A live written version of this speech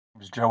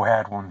It's Joe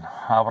Hadwin.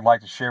 I would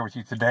like to share with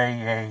you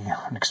today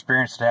an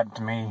experience that happened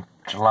to me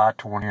July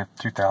 20th,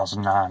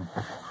 2009.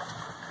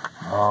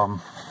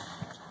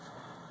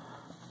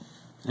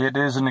 It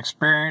is an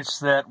experience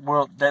that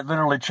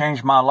literally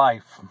changed my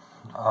life.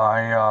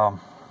 I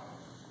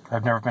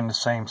have never been the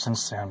same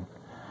since then.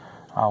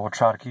 I will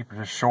try to keep it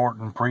as short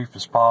and brief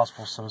as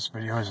possible so this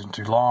video isn't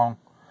too long,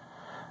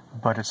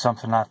 but it's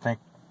something I think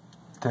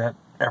that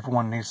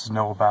everyone needs to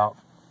know about.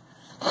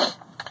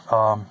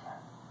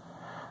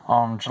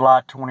 On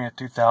July 20th,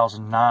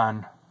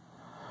 2009,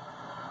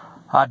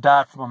 I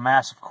died from a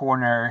massive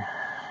coronary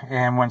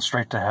and went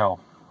straight to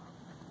hell.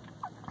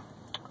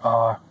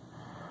 I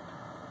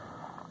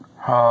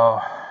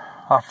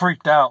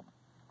freaked out.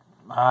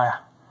 I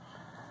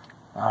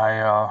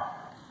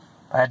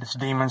had this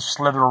demon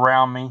slither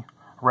around me,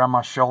 around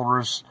my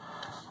shoulders,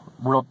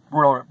 real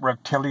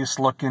reptilious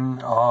looking,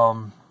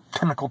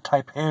 tentacle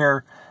type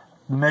hair,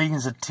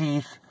 millions of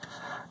teeth,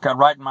 got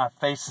right in my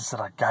face and said,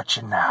 "I got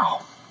you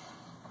now."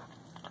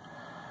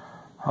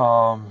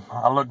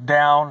 I looked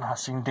down, I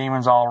seen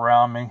demons all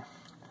around me,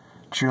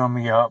 chewing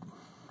me up.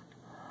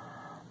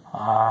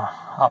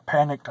 I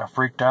panicked, I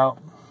freaked out,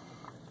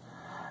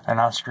 and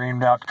I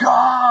screamed out,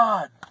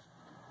 "God!"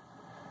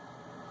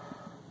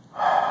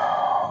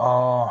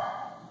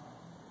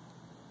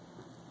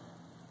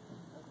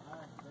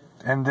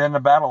 And then the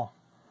battle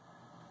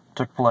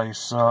took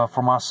place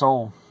for my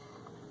soul.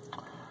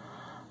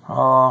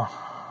 I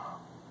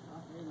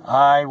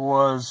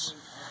was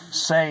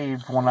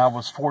saved when I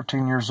was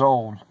 14 years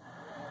old,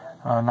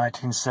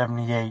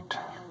 1978.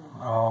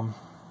 I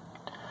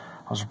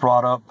was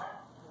brought up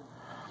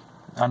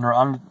under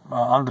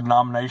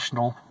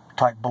undenominational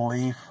type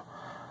belief.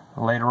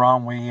 Later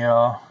on, we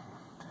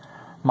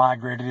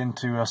migrated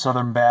into a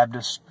Southern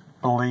Baptist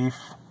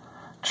belief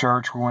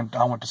church. I went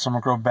to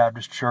Summer Grove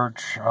Baptist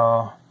Church,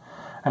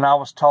 and I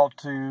was taught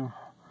to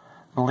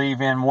believe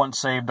in once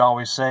saved,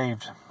 always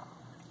saved.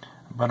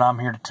 But I'm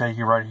here to tell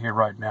you right here,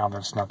 right now,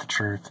 that's not the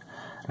truth.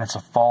 And it's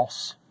a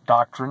false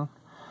doctrine.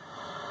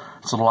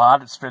 It's a lie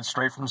that's fed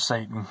straight from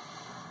Satan.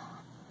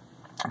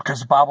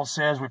 Because the Bible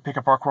says we pick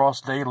up our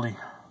cross daily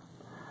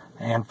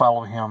and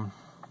follow Him.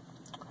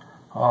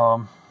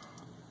 I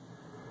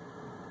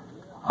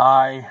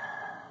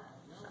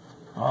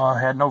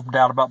had no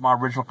doubt about my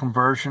original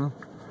conversion.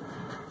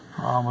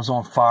 I was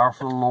on fire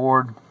for the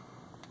Lord.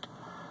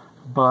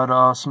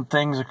 But some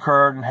things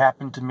occurred and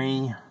happened to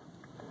me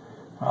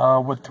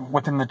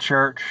within the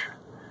church,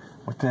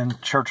 within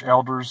church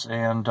elders,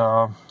 and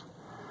I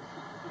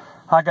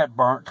got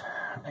burnt,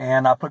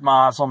 and I put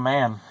my eyes on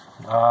man.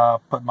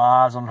 Put my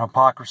eyes on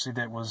hypocrisy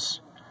that was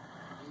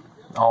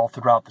all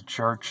throughout the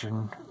church,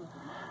 and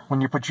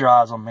when you put your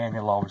eyes on man,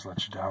 he'll always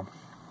let you down.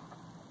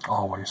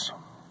 Always.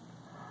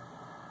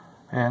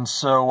 And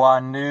so I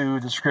knew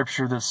the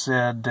scripture that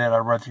said that I'd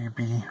rather you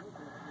be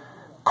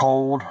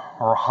cold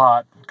or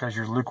hot, because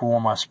you're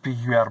lukewarm, I spew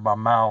you out of my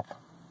mouth.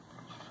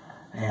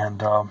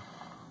 And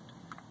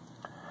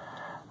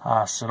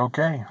I said,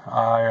 okay,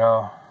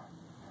 I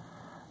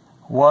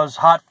was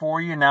hot for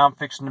you, now I'm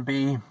fixing to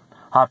be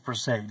hot for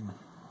Satan.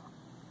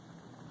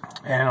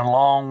 And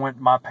along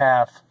went my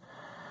path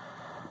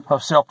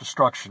of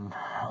self-destruction.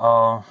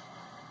 A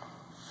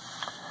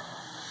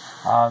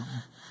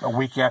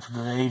week after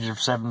the age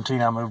of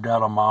 17, I moved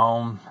out on my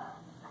own,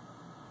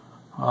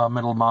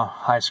 middle of my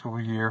high school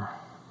year,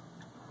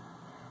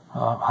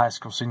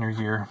 senior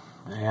year,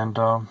 and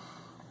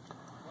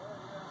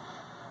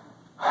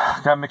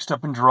got mixed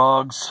up in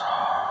drugs,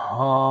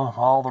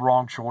 all the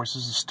wrong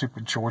choices, the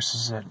stupid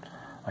choices that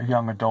a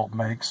young adult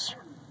makes,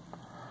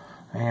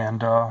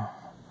 and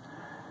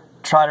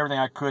tried everything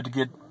I could to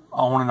get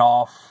on and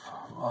off,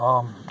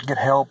 get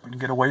help and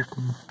get away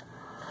from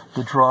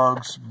the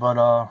drugs, but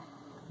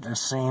it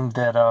seemed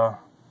that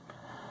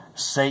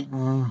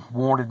Satan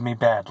wanted me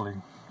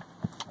badly,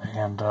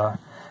 and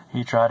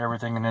he tried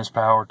everything in his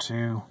power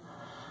to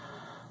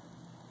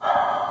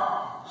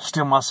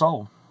steal my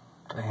soul.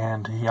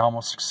 And he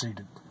almost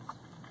succeeded.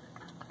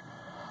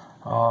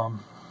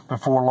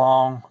 Before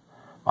long,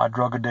 my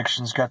drug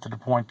addictions got to the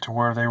point to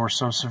where they were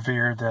so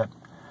severe that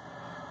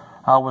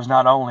I was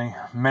not only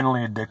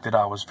mentally addicted,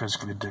 I was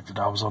physically addicted.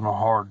 I was on a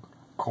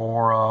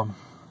hardcore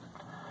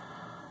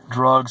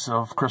drugs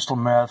of crystal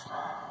meth,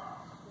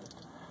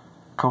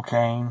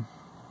 cocaine,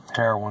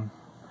 heroin,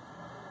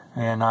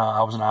 and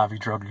I was an IV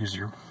drug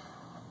user.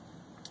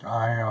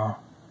 I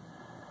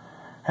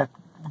had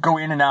go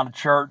in and out of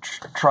church,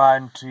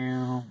 trying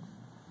to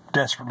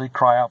desperately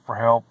cry out for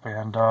help.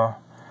 And I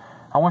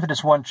went to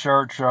this one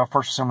church,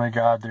 First Assembly of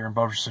God, there in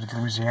Bossier City,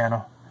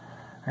 Louisiana.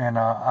 And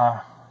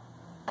I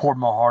poured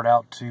my heart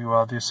out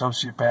to the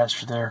associate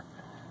pastor there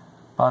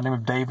by the name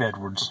of Dave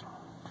Edwards.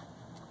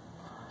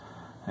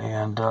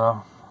 And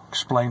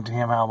explained to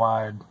him how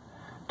I had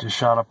just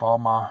shot up all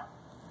my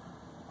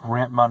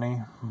rent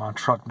money, my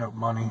truck note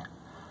money,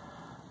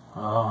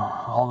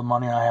 all the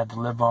money I had to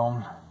live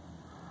on.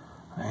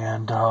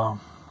 And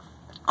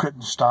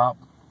couldn't stop,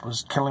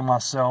 was killing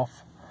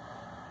myself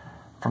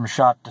from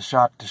shot to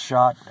shot to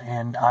shot,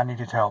 and I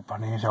needed help. I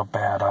needed help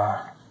bad.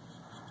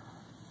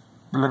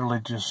 literally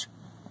just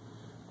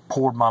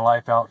poured my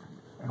life out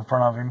in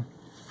front of him.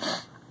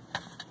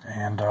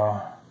 And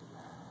I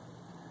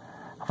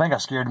think I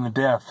scared him to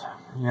death.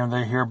 You know,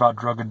 they hear about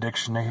drug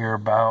addiction, they hear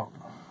about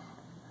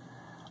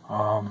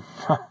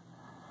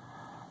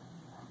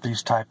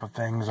these type of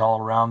things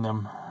all around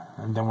them,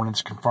 and then when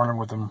it's confronted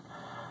with them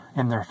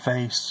in their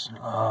face,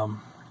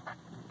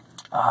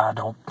 I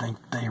don't think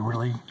they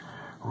really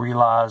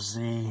realize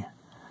the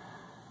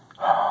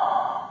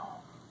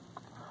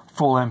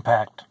full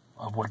impact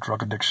of what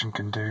drug addiction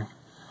can do.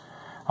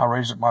 I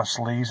raised up my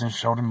sleeves and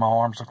showed him my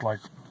arms looked like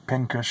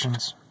pin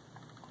cushions.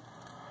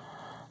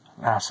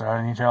 And I said,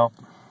 I need help.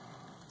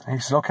 And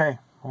he said, okay,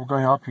 we're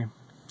going to help you.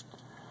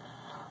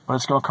 But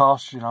it's going to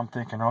cost you. And I'm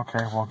thinking,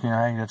 okay, well, you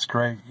know, hey, that's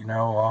great. You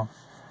know,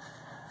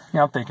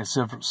 I'm thinking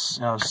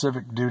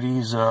civic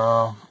duties,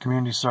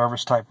 community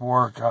service type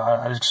work.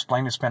 I just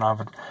explained this man, I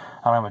don't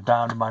have a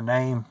dime to my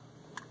name.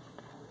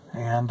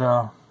 And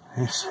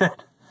he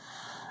said,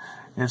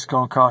 it's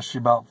going to cost you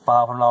about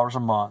 $500 a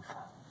month.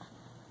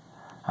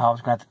 I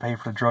was going to have to pay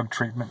for the drug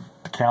treatment,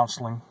 the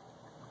counseling.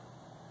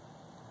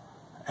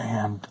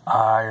 And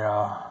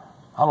I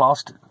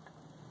lost it.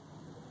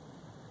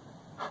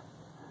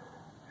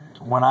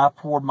 When I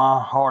poured my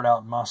heart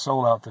out and my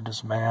soul out to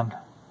this man,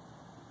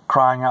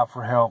 crying out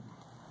for help,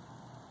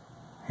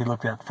 he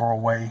looked at for a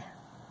way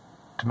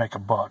to make a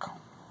buck,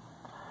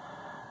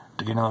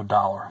 to get another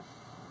dollar.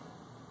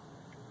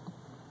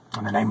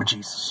 In the name of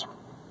Jesus.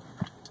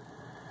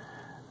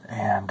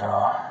 And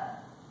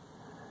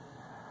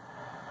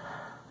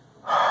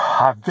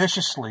I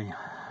viciously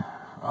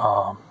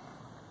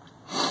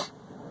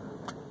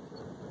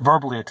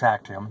verbally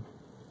attacked him.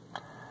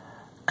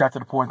 Got to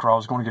the point where I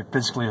was going to get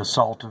physically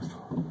assaulted.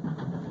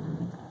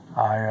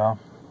 I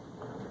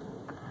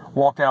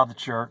walked out of the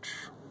church,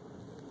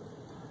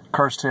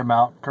 cursed him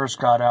out, cursed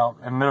God out,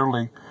 and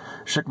literally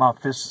shook my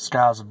fist at the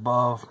skies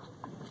above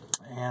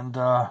and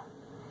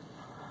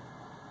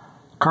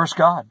cursed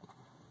God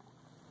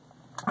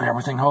and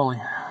everything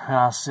holy. And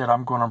I said,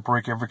 I'm going to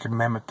break every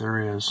commandment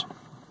there is.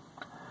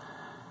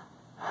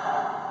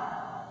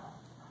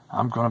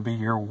 I'm going to be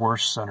your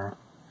worst sinner.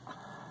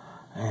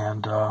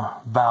 And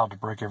vowed to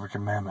break every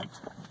commandment.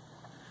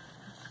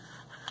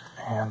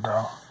 And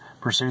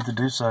proceeded to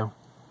do so,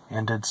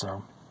 and did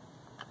so.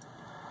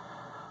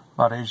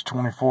 About age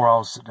 24, I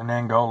was sitting in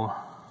Angola.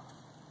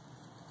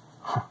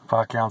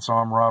 5 counts of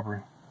armed robbery.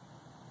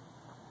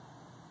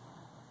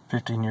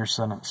 15-year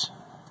sentence.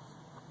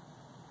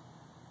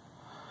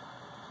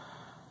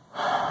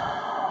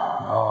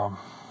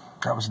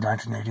 That was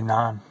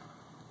 1989.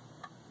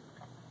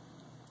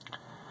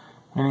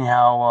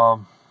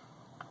 Anyhow,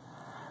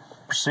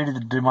 proceeded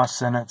to do my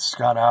sentence,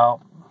 got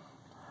out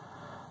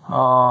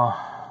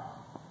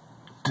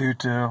due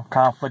to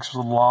conflicts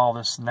with the law,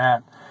 this and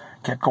that,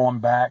 kept going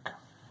back.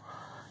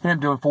 Ended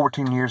up doing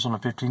 14 years on a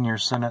 15-year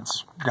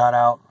sentence, got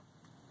out,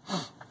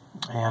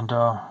 and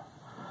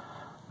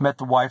met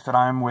the wife that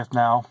I'm with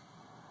now,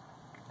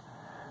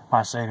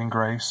 my saving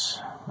grace,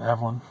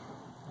 Evelyn,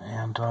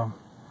 and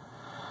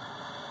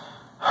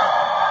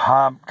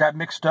I got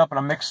mixed up, and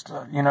I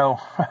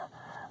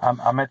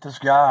met this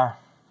guy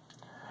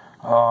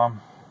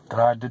that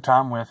I did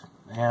time with,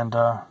 and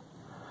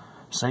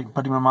Satan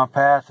put him in my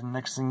path, and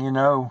next thing you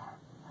know,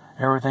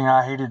 everything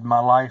I hated in my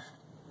life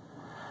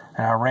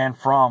and I ran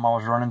from, I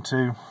was running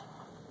to,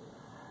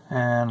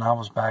 and I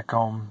was back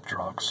on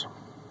drugs,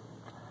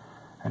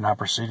 and I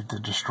proceeded to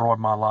destroy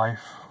my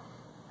life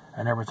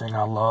and everything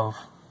I love,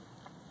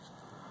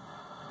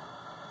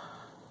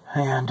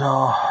 and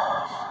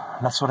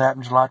that's what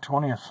happened July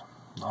 20th.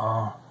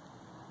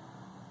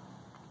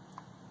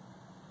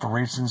 For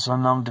reasons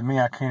unknown to me,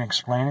 I can't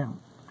explain it.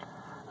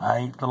 I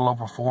ate a little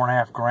over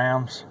 4.5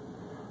 grams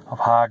of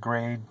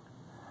high-grade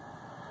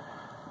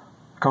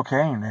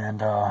cocaine,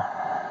 and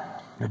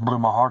it blew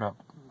my heart up.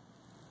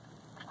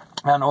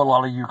 I know a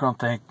lot of you are going to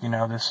think, you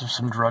know, this is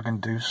some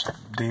drug-induced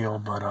deal,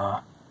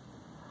 but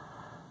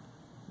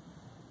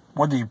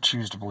whether you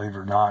choose to believe it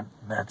or not,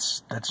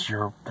 that's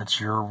your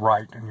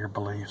right and your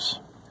beliefs.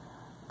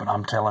 But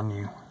I'm telling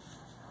you,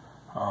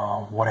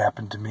 what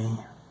happened to me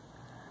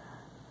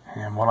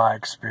and what I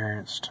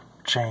experienced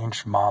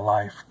changed my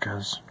life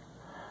because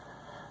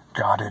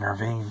God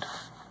intervened.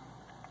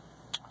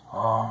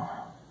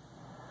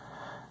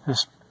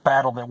 This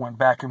battle that went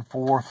back and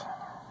forth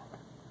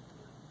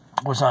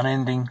was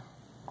unending.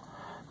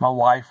 My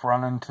wife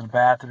running to the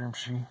bathroom,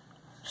 she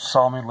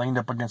saw me leaned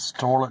up against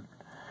the toilet.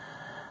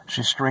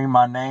 She screamed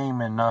my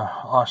name, and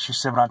she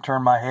said when I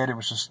turned my head, it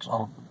was just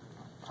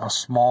a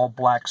small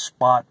black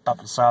spot about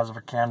the size of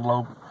a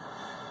cantaloupe.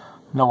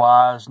 No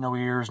eyes, no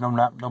ears, no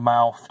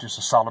mouth, just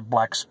a solid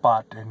black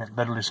spot, and it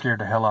literally scared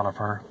the hell out of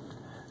her,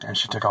 and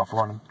she took off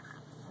running.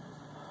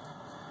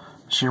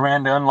 She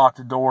ran to unlock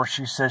the door.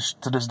 She says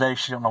to this day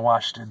she don't know why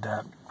she did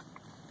that.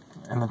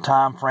 In the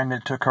time frame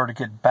that it took her to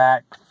get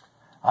back,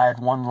 I had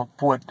one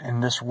foot in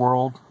this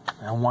world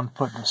and one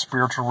foot in the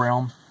spiritual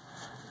realm,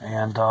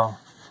 and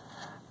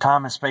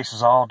time and space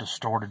is all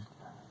distorted.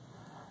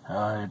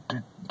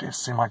 It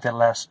seemed like that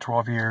lasted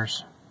 12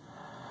 years.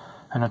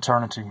 an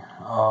eternity.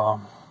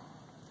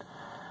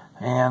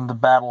 And the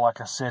battle, like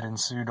I said,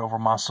 ensued over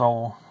my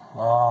soul.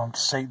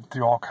 Satan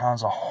threw all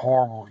kinds of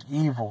horrible,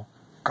 evil,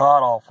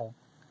 god-awful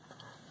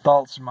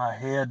thoughts in my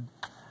head.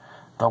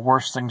 The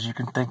worst things you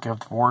can think of,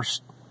 the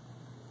worst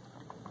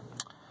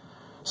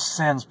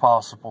sins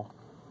possible.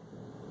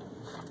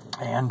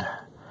 And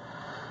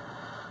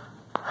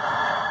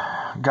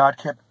God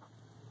kept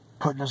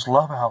putting His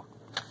love out.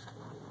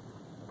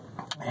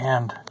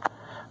 And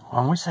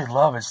when we say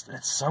love, it's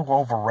so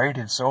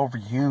overrated, so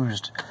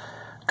overused.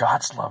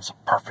 God's love is a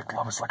perfect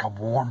love. It's like a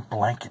warm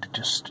blanket.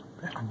 It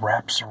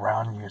wraps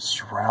around you. It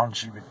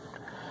surrounds you.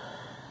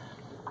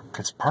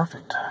 It's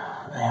perfect.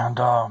 And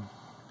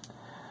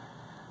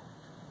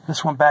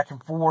this went back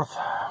and forth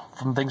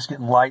from things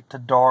getting light to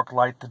dark.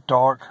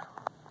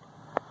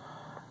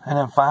 And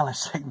then finally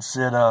Satan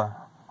said,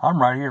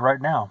 I'm right here,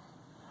 right now.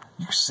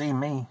 You see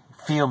me,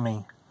 feel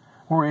me.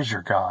 Where is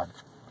your God?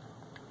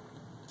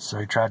 So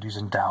he tried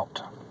using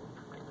doubt.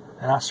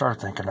 And I started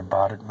thinking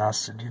about it, and I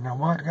said, you know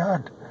what,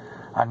 God?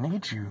 I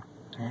need you.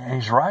 And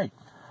He's right.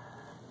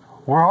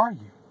 Where are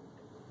you?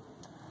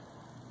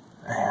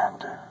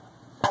 And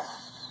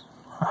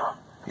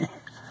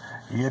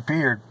he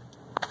appeared.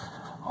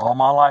 All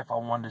my life I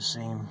wanted to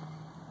see Him.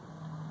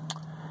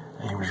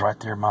 And He was right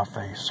there in my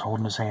face,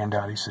 holding His hand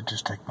out. He said,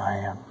 just take my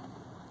hand.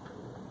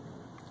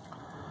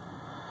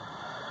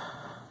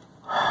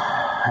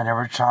 And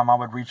every time I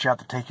would reach out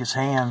to take His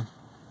hand,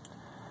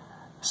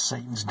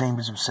 Satan's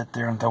demons would sit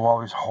there and throw all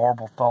these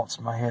horrible thoughts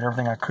in my head,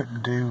 everything I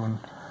couldn't do.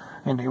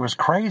 And it was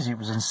crazy. It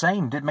was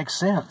insane. It didn't make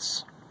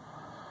sense.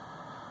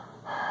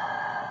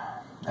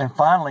 And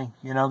finally,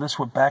 this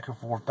went back and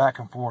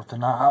forth.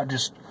 And I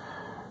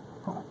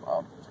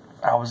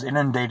was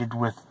inundated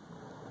with,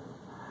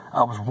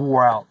 I was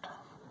wore out.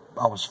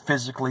 I was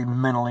physically,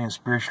 mentally, and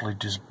spiritually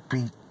just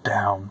beat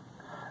down.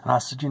 And I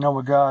said, you know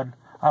what, God?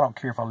 I don't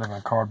care if I live in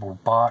a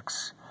cardboard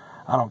box.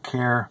 I don't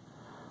care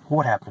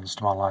what happens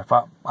to my life.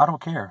 I don't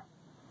care.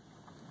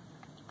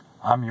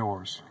 I'm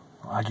yours.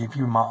 I give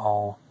you my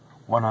all,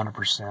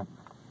 100%.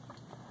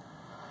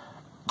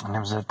 And it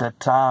was at that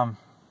time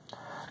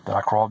that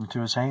I crawled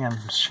into His hand,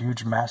 this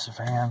huge, massive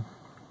hand.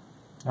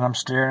 And I'm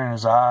staring in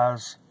His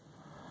eyes.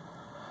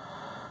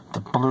 The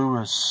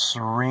bluest,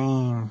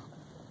 serene,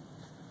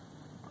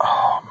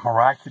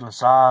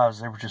 miraculous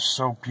eyes. They were just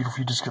so beautiful.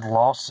 You just get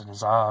lost in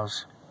His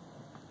eyes.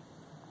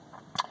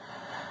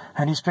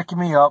 And He's picking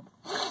me up.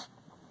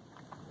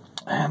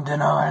 And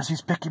then as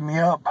He's picking me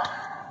up,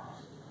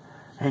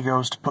 He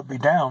goes to put me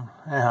down.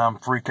 And I'm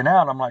freaking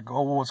out. I'm like,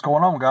 oh, what's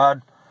going on,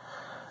 God?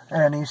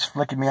 And He's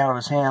flicking me out of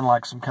His hand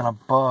like some kind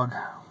of bug.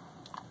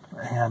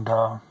 And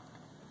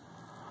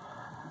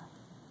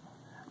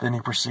then He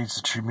proceeds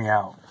to chew me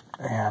out.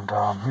 And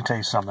let me tell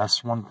you something.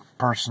 That's one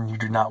person you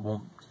do not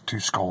want to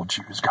scold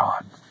you, is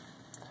God.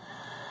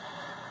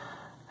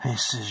 He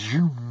says,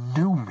 you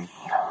knew me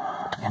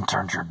and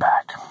turned your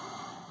back.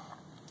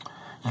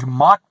 You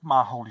mocked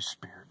my Holy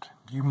Spirit.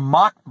 You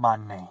mocked my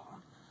name.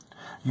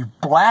 You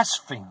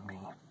blasphemed me.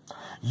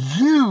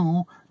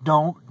 You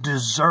don't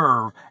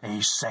deserve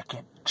a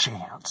second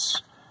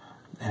chance.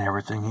 And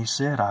everything He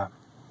said, I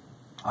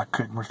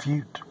couldn't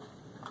refute.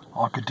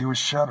 All I could do was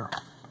shudder.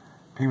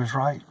 He was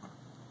right.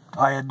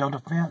 I had no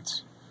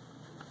defense.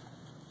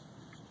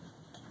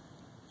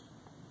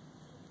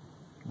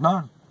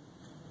 None.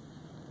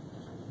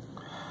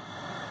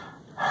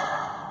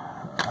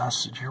 I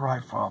said, you're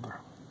right, Father.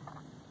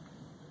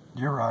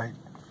 You're right.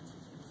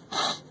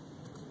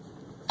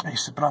 He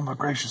said, but I'm a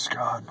gracious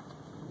God.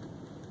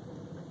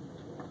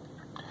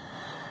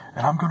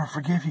 And I'm going to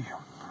forgive you.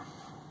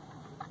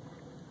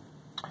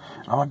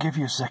 I'm going to give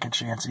you a second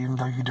chance, even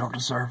though you don't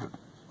deserve it.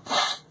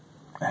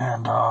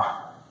 And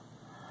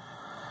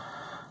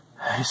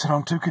He said,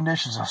 on two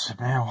conditions. I said,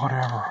 man,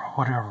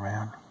 whatever,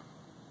 man.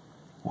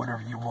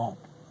 Whatever you want.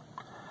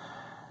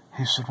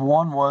 He said,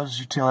 one was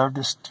you tell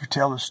this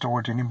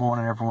story to anyone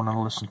and everyone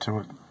that'll listen to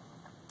it.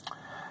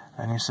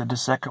 And He said, the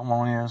second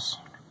one is,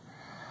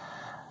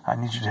 I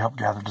need you to help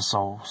gather the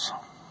souls.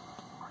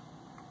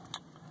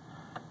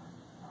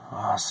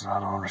 I said, I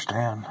don't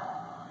understand.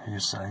 He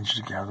said, I need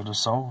you to gather the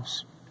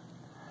souls.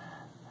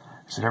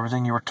 He said,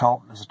 everything you were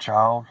taught as a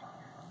child,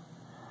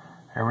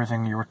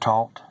 everything you were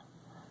taught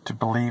to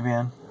believe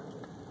in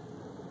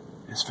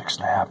is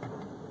fixing to happen.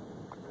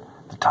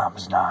 The time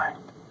is nigh.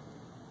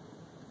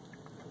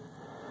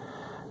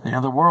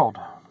 The world.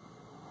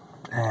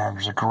 And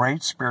there's a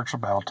great spiritual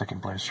battle taking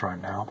place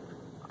right now.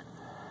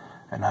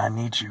 And I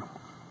need you.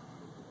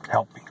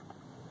 Help me.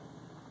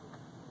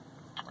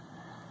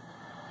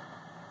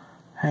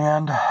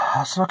 And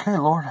I said, okay,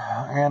 Lord.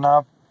 And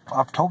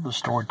I've told this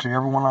story to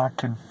everyone I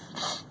could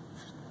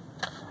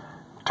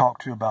talk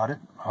to about it.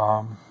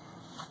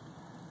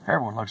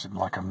 Everyone looks at me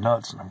like I'm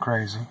nuts and I'm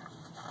crazy.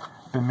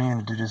 I've been meaning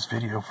to do this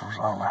video for I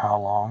don't know how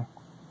long.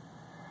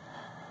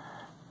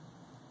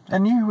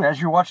 And you, as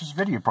you watch this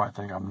video, probably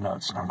think I'm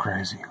nuts and I'm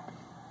crazy.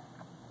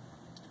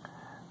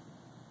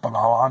 But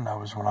all I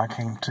know is when I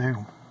came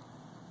to,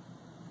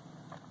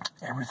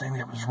 everything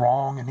that was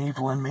wrong and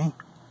evil in me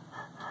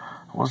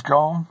was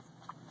gone.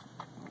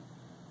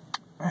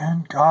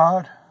 And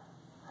God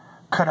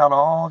cut out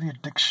all the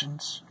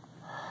addictions.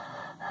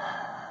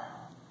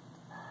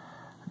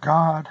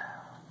 God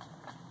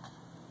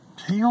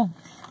healed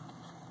me.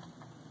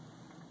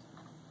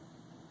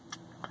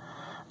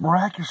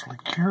 Miraculously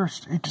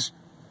cures. It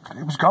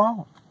was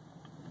gone.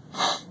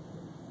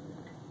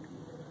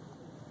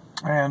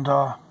 And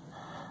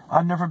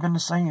I've never been the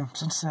same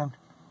since then.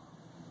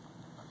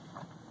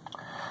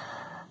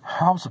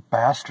 I was a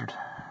bastard.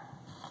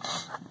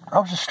 I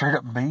was just straight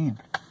up mean.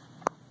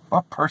 I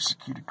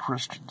persecuted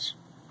Christians.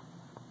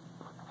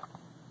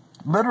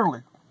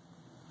 Literally.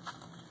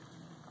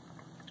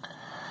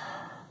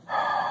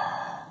 I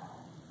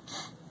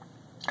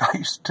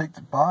used to take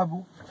the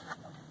Bible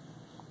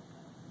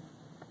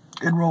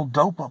and roll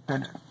dope up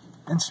in it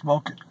and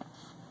smoke it.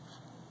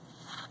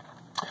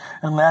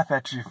 And laugh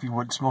at you if you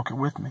wouldn't smoke it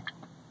with me.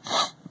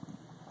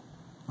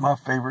 My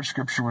favorite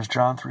scripture was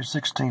John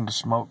 3:16 to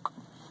smoke.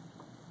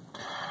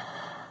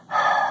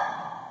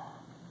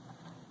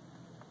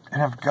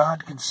 And if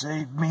God can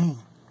save me,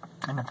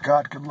 and if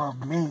God can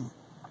love me,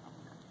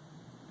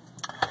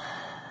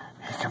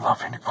 He can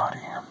love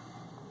anybody.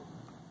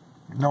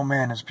 No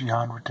man is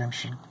beyond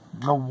redemption.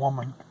 No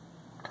woman.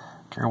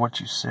 Care what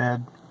you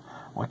said,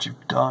 what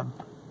you've done.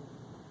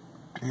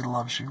 He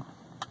loves you.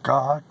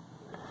 God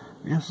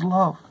is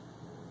love.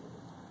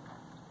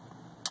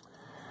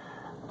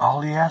 All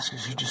He asks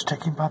is you just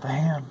take Him by the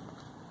hand.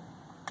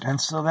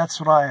 And so that's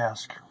what I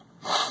ask.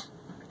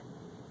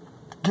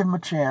 Give Him a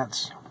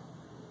chance.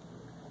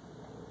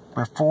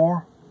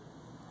 Before,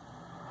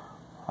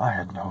 I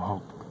had no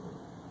hope.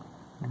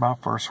 My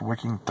first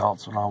waking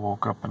thoughts when I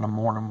woke up in the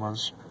morning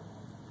was,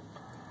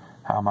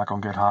 how am I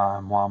going to get high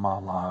and why am I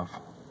alive?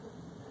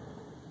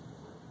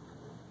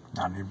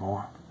 Not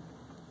anymore.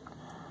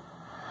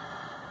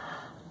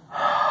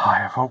 I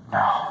have hope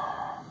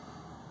now.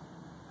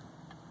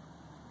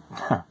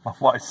 My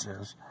wife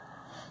says,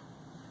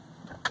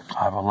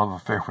 I have a love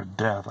affair with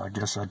death. I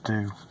guess I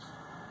do.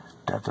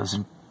 Death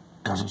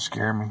doesn't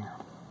scare me.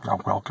 I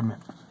welcome it.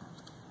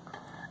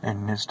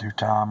 And in His due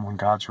time, when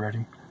God's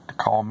ready to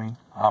call me,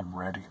 I'm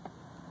ready.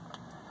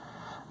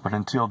 But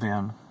until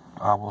then,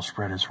 I will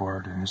spread His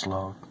word and His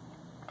love.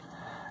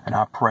 And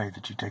I pray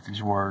that you take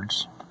these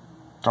words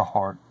to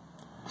heart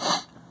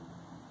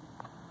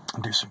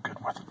and do some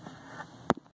good with it.